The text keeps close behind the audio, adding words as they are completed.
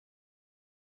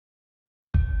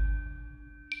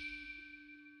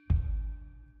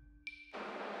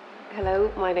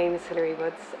Hello, my name is Hilary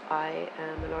Woods. I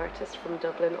am an artist from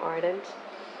Dublin, Ardent,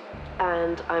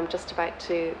 and I'm just about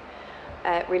to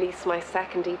release my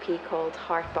second EP called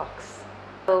Heartbox.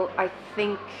 So I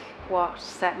think what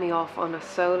set me off on a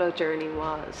solo journey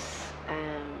was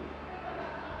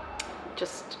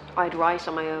just I'd write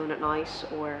on my own at night,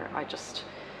 or I just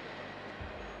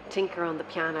tinker on the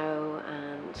piano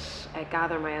and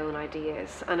gather my own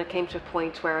ideas. And it came to a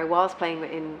point where I was playing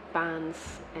in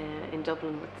bands in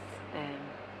Dublin with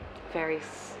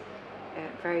various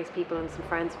people and some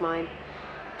friends of mine.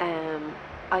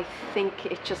 I think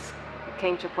it just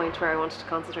came to a point where I wanted to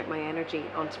concentrate my energy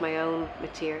onto my own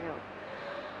material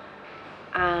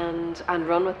and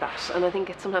run with that. And I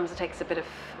think sometimes it takes a bit of,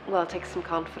 well, it takes some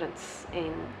confidence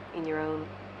in your own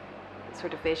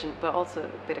sort of vision, but also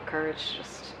a bit of courage.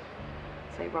 Just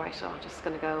say, right, I'm just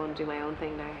going to go and do my own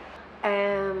thing now.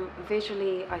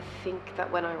 Visually, I think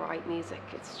that when I write music,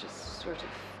 it's just sort of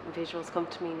visuals come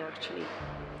to me naturally.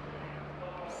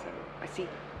 So I see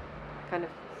kind of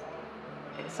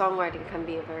songwriting can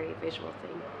be a very visual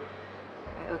thing.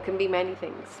 It can be many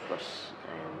things, but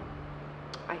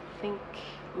I think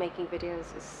making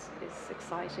videos is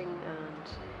exciting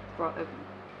and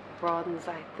broadens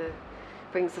out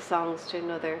brings the songs to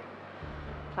another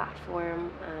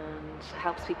platform and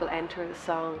helps people enter the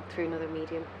song through another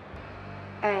medium.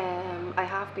 I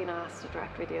have been asked to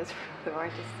direct videos for other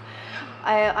artists.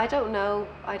 I don't know.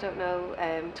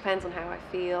 Depends on how I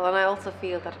feel, and I also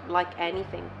feel that, like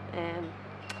anything,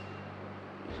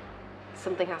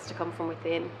 something has to come from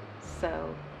within.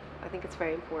 So I think it's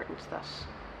very important that,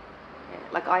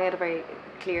 like, I had a very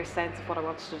clear sense of what I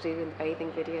wanted to do in the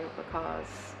bathing video,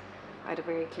 because I had a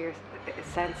very clear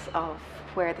sense of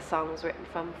where the song was written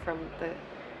from the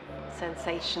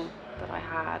sensation that I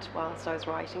had whilst I was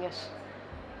writing it.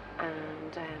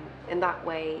 And in that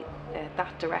way,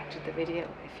 that directed the video,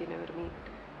 if you know what I mean.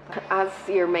 As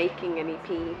you're making an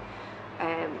EP,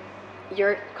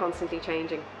 you're constantly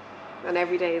changing, and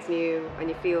every day is new, and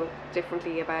you feel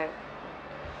differently about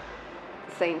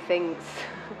the same things.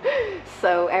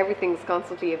 So everything's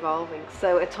constantly evolving.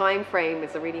 So a time frame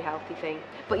is a really healthy thing.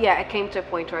 But yeah, it came to a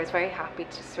point where I was very happy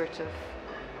to sort of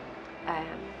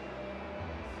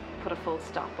put a full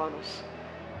stop on it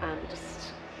and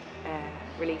just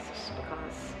release it,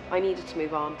 because I needed to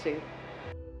move on too.